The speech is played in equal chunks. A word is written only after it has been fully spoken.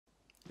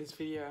this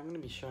video I'm going to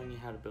be showing you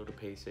how to build a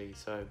PC,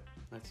 so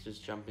let's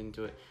just jump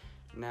into it.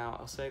 Now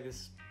I'll say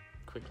this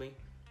quickly,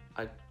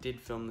 I did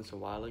film this a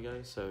while ago,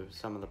 so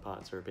some of the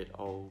parts are a bit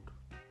old.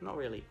 Not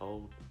really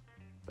old,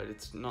 but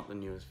it's not the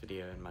newest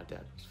video and my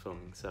dad was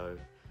filming, so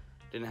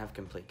didn't have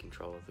complete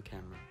control of the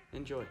camera.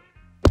 Enjoy!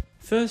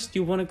 First,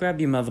 you'll want to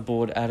grab your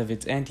motherboard out of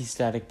its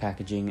anti-static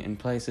packaging and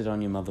place it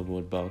on your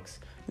motherboard box.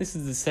 This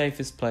is the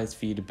safest place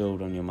for you to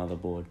build on your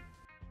motherboard.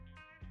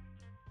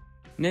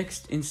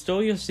 Next,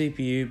 install your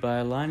CPU by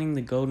aligning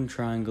the golden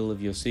triangle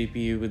of your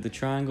CPU with the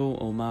triangle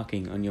or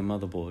marking on your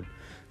motherboard.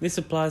 This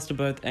applies to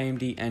both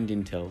AMD and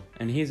Intel,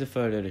 and here's a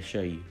photo to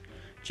show you.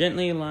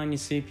 Gently align your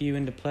CPU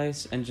into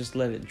place and just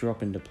let it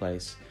drop into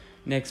place.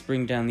 Next,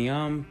 bring down the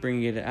arm,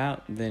 bring it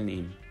out, then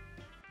in.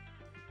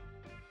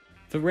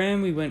 For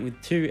RAM, we went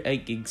with two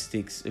 8GB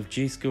sticks of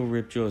G-Skill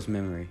Ripjaws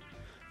memory.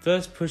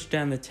 First, push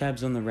down the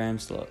tabs on the RAM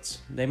slots.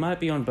 They might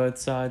be on both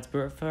sides,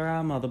 but for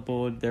our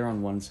motherboard, they're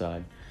on one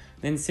side.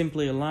 Then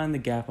simply align the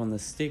gap on the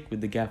stick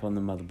with the gap on the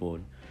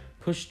motherboard.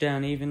 Push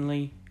down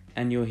evenly,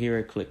 and you'll hear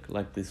a click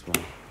like this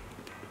one.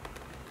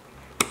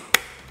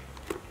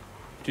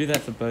 Do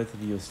that for both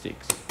of your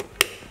sticks.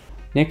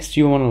 Next,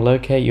 you want to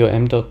locate your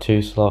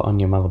M.2 slot on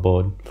your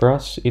motherboard. For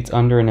us, it's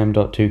under an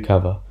M.2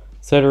 cover.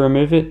 So to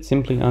remove it,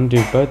 simply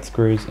undo both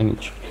screws and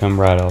it should come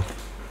right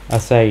off. I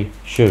say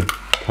should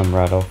come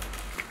right off.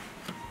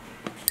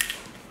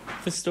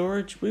 For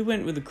storage, we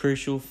went with a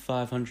crucial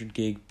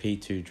 500GB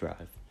P2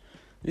 drive.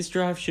 This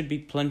drive should be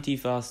plenty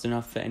fast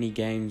enough for any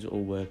games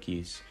or work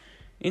use.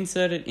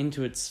 Insert it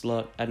into its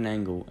slot at an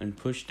angle and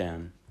push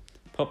down.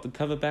 Pop the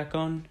cover back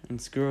on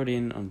and screw it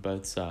in on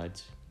both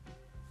sides.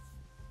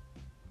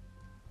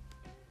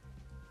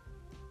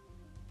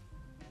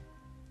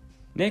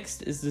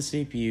 Next is the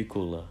CPU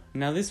cooler.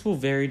 Now this will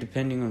vary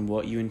depending on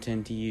what you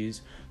intend to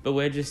use, but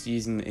we're just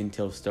using the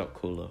Intel stock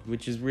cooler,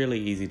 which is really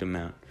easy to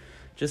mount.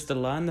 Just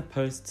align the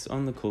posts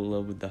on the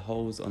cooler with the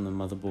holes on the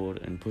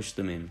motherboard and push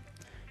them in.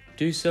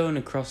 Do so in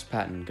a cross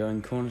pattern,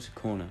 going corner to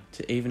corner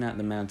to even out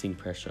the mounting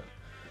pressure.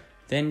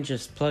 Then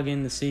just plug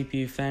in the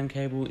CPU fan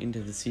cable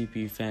into the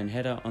CPU fan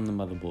header on the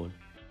motherboard.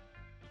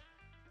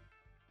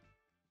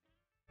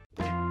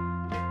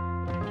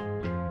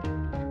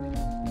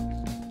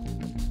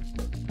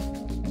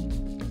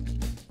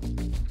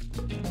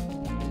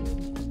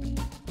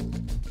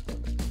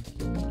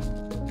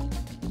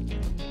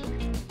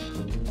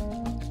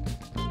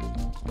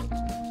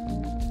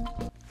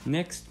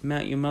 Next,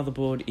 mount your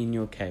motherboard in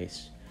your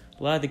case.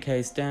 Lie the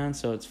case down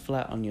so it's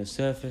flat on your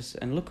surface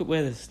and look at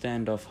where the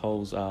standoff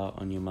holes are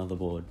on your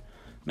motherboard.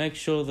 Make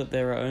sure that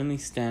there are only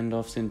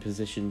standoffs in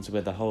positions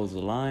where the holes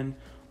align,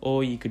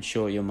 or you could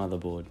short your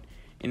motherboard.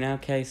 In our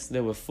case,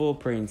 there were 4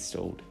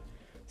 pre-installed.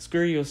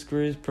 Screw your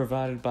screws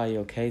provided by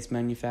your case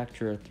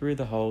manufacturer through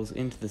the holes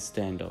into the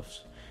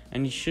standoffs,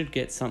 and you should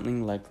get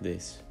something like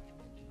this.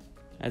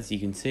 As you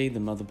can see, the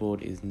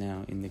motherboard is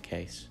now in the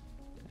case,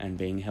 and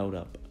being held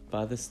up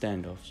by the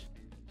standoffs.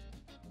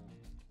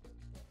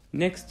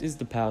 Next is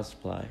the power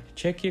supply.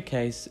 Check your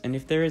case, and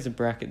if there is a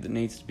bracket that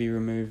needs to be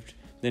removed,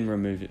 then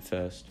remove it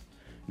first.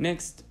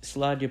 Next,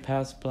 slide your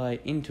power supply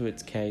into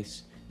its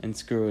case and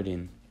screw it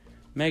in.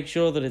 Make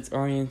sure that it's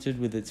oriented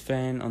with its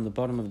fan on the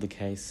bottom of the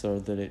case so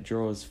that it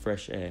draws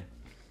fresh air.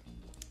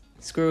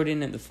 Screw it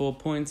in at the 4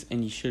 points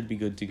and you should be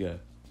good to go.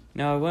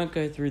 Now I won't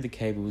go through the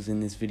cables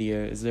in this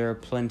video as there are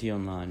plenty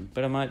online,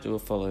 but I might do a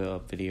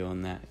follow-up video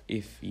on that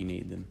if you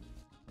need them.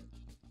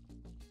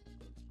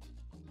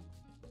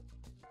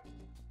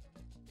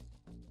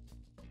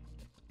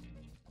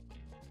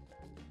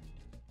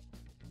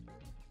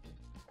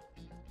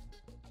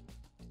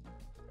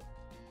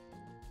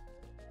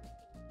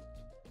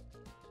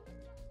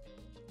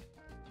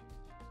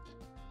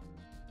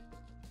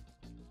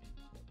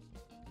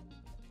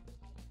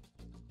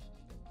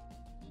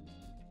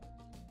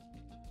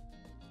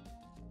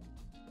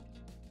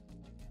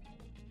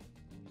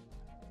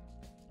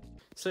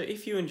 So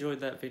if you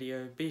enjoyed that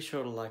video, be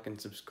sure to like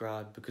and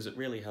subscribe because it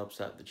really helps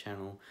out the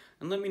channel,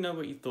 and let me know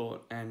what you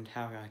thought and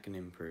how I can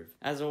improve.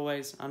 As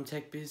always, I'm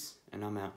TechBiz and I'm out.